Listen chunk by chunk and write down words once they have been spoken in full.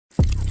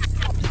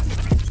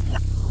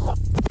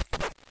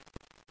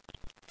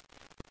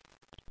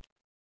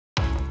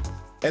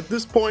At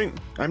this point,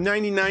 I'm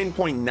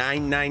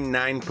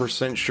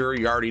 99.999% sure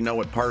you already know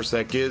what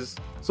Parsec is,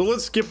 so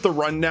let's skip the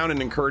rundown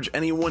and encourage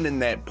anyone in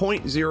that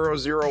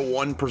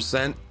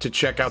 0.001% to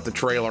check out the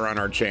trailer on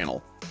our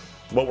channel.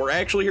 What we're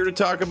actually here to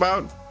talk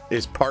about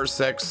is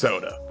Parsec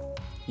Soda.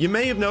 You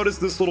may have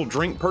noticed this little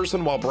drink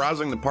person while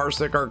browsing the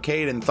Parsec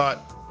arcade and thought,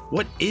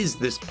 what is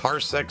this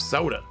Parsec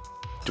Soda?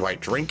 Do I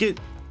drink it?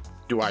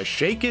 Do I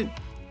shake it?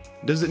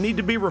 Does it need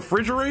to be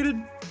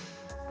refrigerated?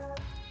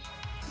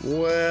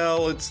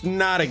 Well, it's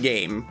not a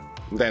game,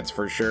 that's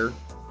for sure.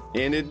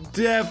 And it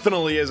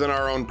definitely isn't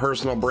our own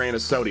personal brand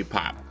of Sody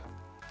Pop.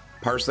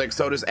 Parsec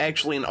Soda is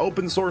actually an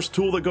open source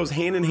tool that goes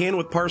hand in hand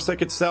with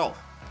Parsec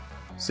itself.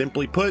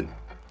 Simply put,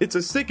 it's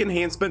a sick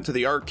enhancement to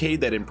the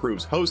arcade that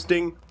improves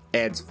hosting,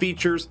 adds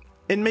features,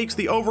 and makes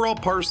the overall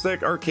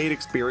Parsec arcade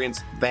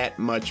experience that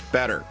much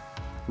better.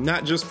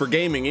 Not just for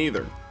gaming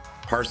either.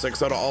 Parsec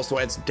Soda also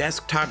adds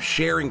desktop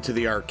sharing to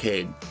the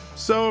arcade.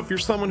 So if you're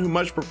someone who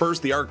much prefers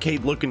the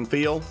arcade look and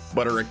feel,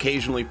 but are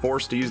occasionally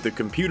forced to use the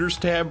computers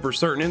tab for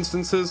certain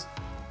instances,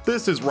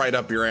 this is right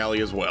up your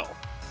alley as well.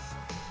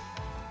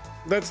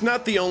 That's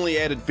not the only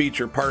added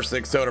feature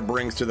Parsec Soda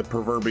brings to the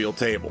proverbial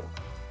table.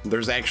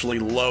 There's actually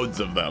loads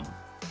of them.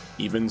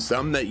 Even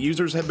some that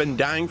users have been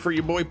dying for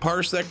your boy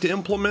Parsec to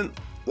implement,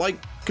 like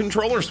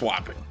controller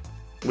swapping,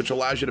 which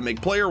allows you to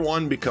make player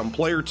 1 become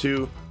player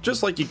 2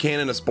 just like you can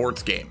in a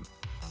sports game.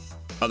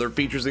 Other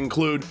features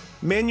include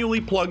manually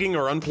plugging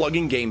or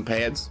unplugging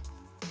gamepads,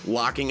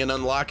 locking and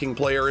unlocking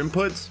player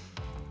inputs,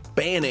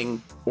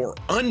 banning or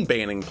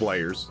unbanning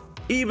players,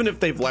 even if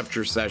they've left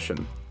your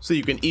session, so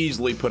you can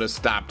easily put a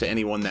stop to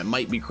anyone that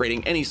might be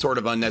creating any sort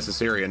of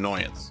unnecessary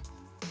annoyance.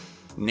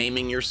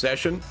 Naming your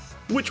session,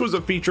 which was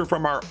a feature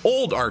from our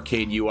old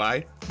arcade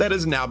UI that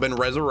has now been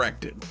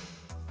resurrected.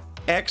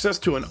 Access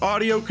to an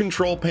audio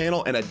control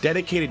panel and a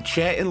dedicated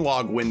chat and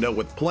log window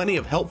with plenty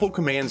of helpful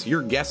commands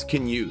your guests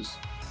can use.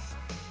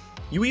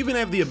 You even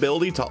have the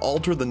ability to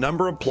alter the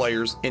number of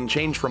players and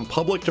change from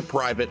public to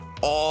private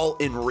all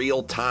in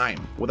real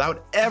time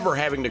without ever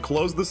having to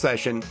close the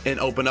session and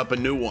open up a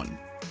new one.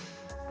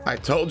 I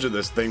told you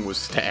this thing was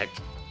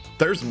stacked.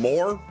 There's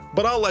more,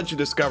 but I'll let you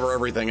discover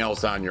everything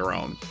else on your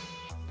own.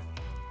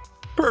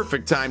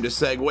 Perfect time to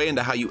segue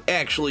into how you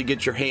actually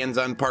get your hands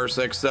on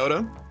Parsec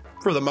Soda.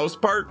 For the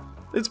most part,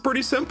 it's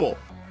pretty simple.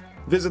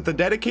 Visit the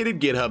dedicated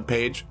GitHub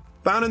page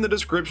found in the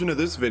description of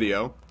this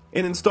video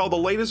and install the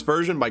latest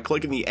version by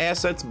clicking the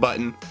Assets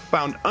button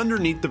found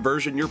underneath the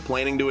version you're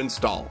planning to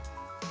install.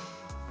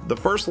 The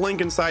first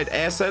link inside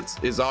Assets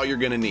is all you're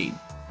going to need.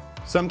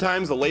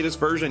 Sometimes the latest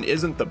version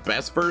isn't the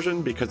best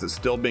version because it's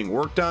still being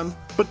worked on,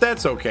 but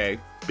that's okay,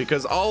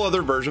 because all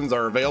other versions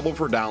are available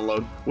for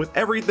download with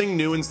everything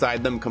new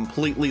inside them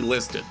completely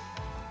listed.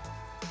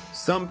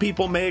 Some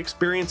people may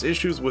experience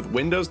issues with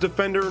Windows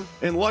Defender,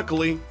 and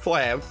luckily,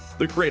 Flav,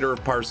 the creator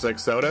of Parsec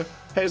Soda,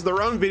 has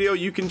their own video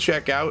you can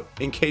check out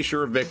in case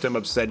you're a victim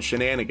of said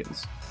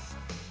shenanigans.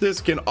 This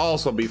can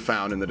also be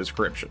found in the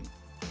description.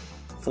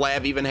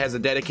 Flav even has a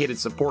dedicated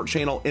support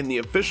channel in the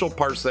official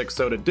Parsec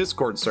Soda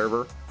Discord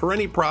server for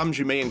any problems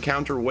you may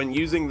encounter when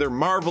using their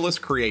marvelous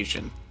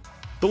creation.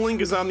 The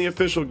link is on the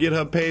official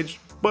GitHub page,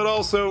 but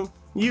also,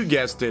 you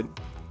guessed it,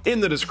 in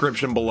the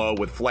description below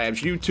with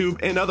Flav's YouTube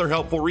and other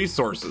helpful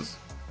resources.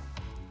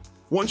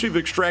 Once you've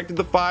extracted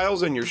the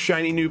files and your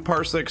shiny new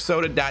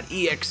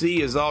parsecsoda.exe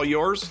is all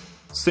yours,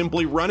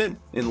 simply run it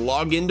and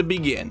log in to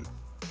begin.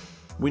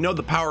 We know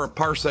the power of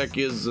Parsec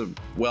is,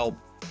 well,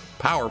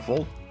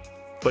 powerful,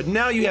 but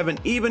now you have an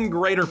even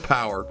greater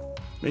power,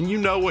 and you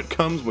know what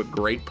comes with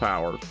great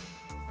power.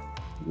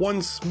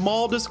 One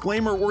small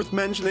disclaimer worth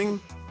mentioning,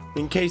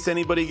 in case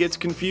anybody gets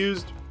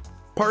confused,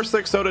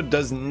 Parsec Soda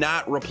does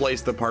not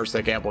replace the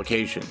Parsec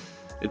application.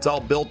 It's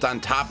all built on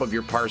top of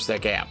your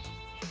Parsec app.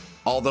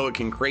 Although it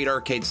can create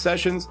arcade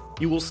sessions,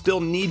 you will still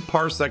need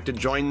Parsec to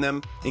join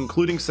them,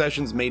 including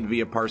sessions made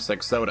via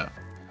Parsec Soda.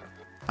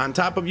 On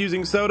top of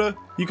using Soda,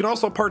 you can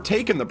also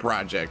partake in the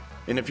project,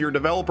 and if you're a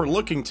developer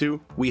looking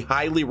to, we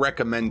highly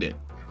recommend it.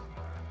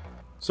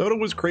 Soda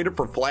was created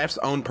for Flaff's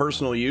own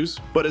personal use,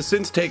 but has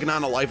since taken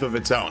on a life of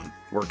its own,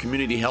 where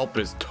community help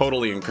is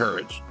totally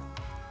encouraged.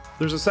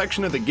 There's a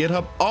section of the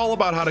GitHub all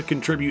about how to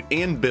contribute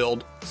and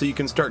build so you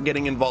can start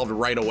getting involved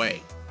right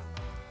away.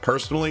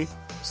 Personally,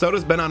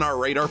 Soda's been on our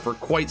radar for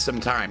quite some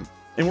time,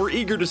 and we're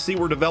eager to see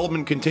where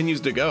development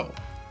continues to go.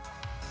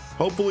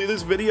 Hopefully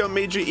this video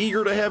made you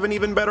eager to have an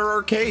even better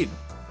arcade.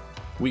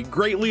 We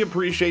greatly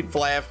appreciate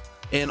Flaff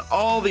and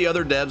all the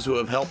other devs who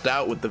have helped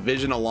out with the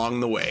vision along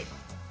the way.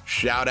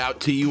 Shout out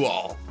to you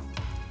all.